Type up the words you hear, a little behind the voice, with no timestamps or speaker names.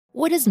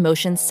What does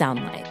motion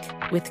sound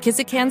like? With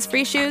Kizik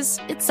hands-free shoes,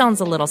 it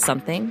sounds a little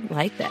something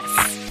like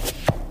this.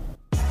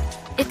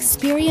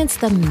 Experience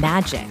the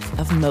magic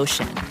of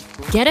motion.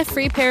 Get a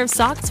free pair of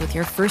socks with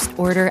your first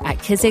order at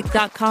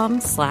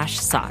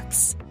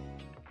kizik.com/socks.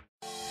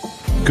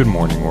 Good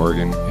morning,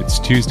 Oregon. It's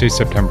Tuesday,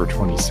 September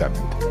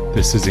 27th.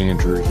 This is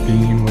Andrew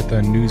Thien with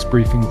a news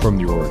briefing from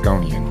the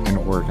Oregonian and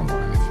Oregon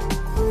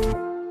Live.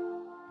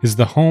 Is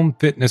the home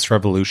fitness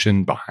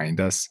revolution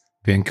behind us?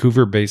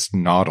 Vancouver-based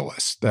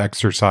Nautilus, the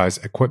exercise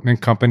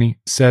equipment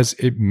company, says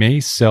it may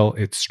sell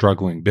its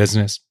struggling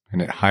business,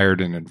 and it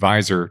hired an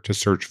advisor to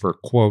search for,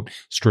 quote,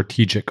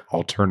 strategic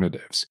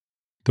alternatives.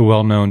 The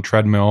well-known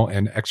treadmill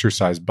and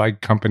exercise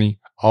bike company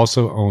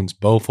also owns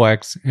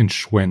Bowflex and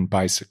Schwinn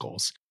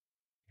bicycles.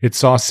 It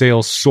saw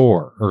sales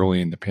soar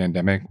early in the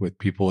pandemic, with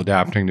people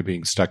adapting to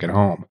being stuck at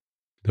home.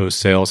 Those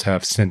sales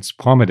have since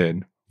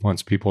plummeted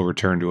once people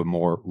return to a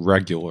more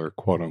regular,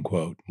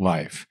 quote-unquote,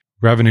 life.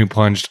 Revenue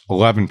plunged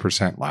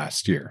 11%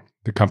 last year.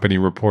 The company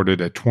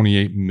reported a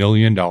 $28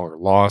 million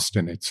loss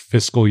in its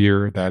fiscal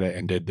year that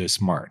ended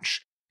this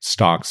March.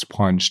 Stocks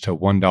plunged to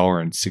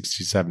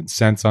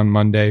 $1.67 on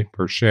Monday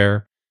per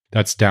share.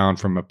 That's down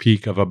from a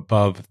peak of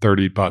above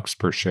 $30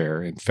 per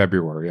share in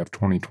February of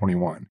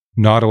 2021.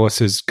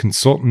 Nautilus's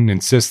consultant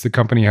insists the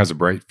company has a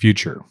bright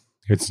future.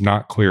 It's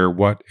not clear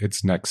what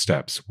its next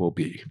steps will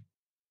be.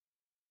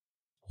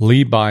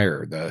 Lee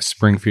Beyer, the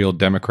Springfield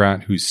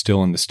Democrat who's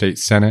still in the state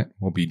Senate,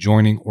 will be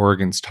joining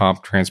Oregon's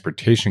top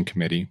transportation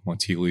committee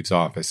once he leaves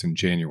office in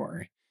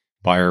January.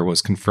 Beyer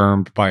was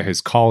confirmed by his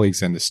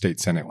colleagues in the state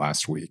Senate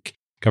last week.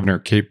 Governor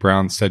Kate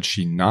Brown said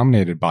she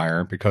nominated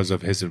Beyer because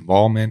of his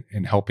involvement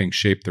in helping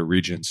shape the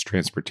region's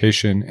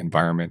transportation,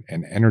 environment,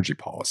 and energy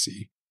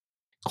policy.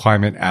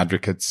 Climate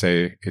advocates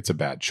say it's a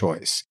bad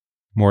choice.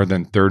 More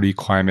than 30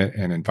 climate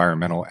and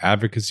environmental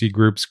advocacy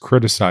groups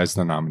criticized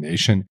the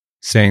nomination,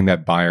 saying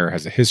that Beyer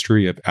has a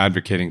history of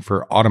advocating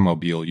for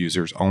automobile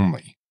users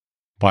only.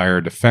 Beyer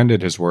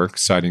defended his work,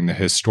 citing the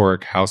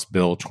historic House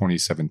Bill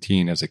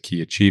 2017 as a key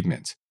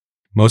achievement.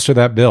 Most of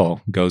that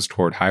bill goes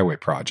toward highway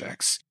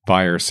projects.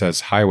 Beyer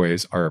says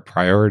highways are a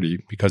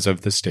priority because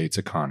of the state's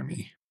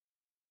economy.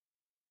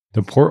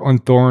 The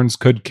Portland Thorns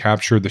could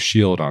capture the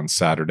Shield on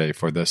Saturday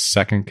for the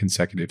second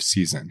consecutive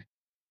season.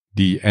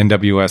 The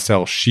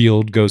NWSL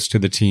Shield goes to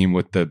the team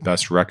with the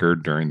best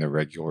record during the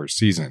regular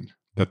season.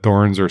 The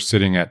Thorns are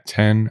sitting at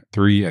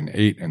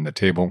 10-3-8 in the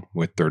table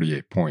with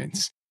 38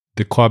 points.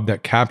 The club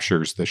that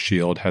captures the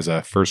Shield has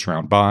a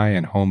first-round bye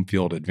and home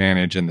field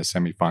advantage in the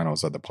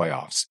semifinals of the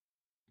playoffs.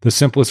 The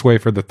simplest way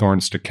for the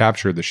Thorns to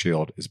capture the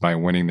Shield is by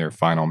winning their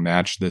final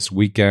match this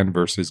weekend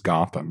versus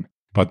Gotham.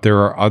 But there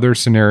are other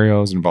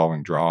scenarios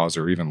involving draws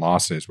or even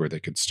losses where they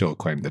could still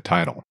claim the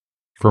title.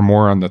 For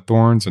more on the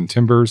Thorns and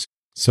Timbers,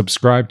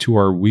 subscribe to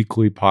our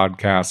weekly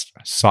podcast,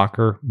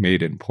 Soccer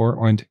Made in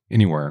Portland,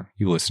 anywhere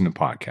you listen to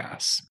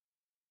podcasts.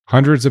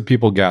 Hundreds of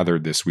people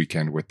gathered this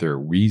weekend with their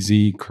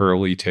wheezy,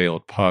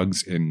 curly-tailed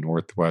pugs in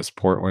Northwest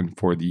Portland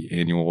for the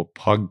annual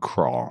Pug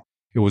Crawl.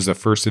 It was the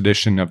first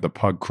edition of the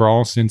Pug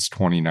Crawl since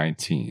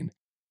 2019.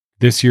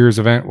 This year's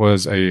event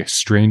was a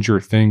Stranger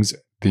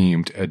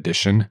Things-themed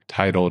edition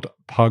titled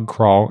Pug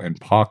Crawl and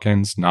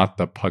Pawkins, Not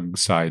the Pug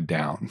Side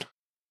Down.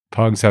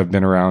 Pugs have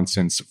been around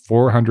since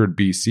 400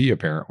 BC,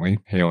 apparently,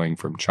 hailing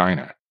from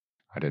China.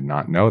 I did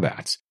not know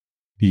that.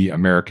 The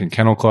American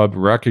Kennel Club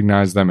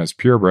recognized them as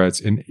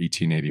purebreds in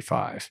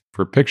 1885.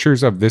 For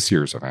pictures of this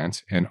year's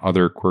event and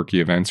other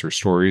quirky events or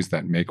stories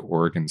that make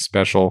Oregon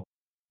special,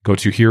 go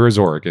to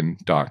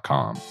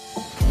hereisoregon.com.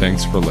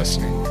 Thanks for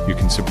listening. You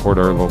can support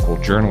our local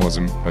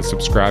journalism by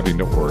subscribing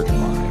to Oregon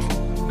Live.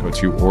 Go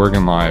to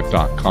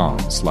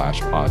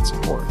OregonLive.com/pod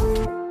support.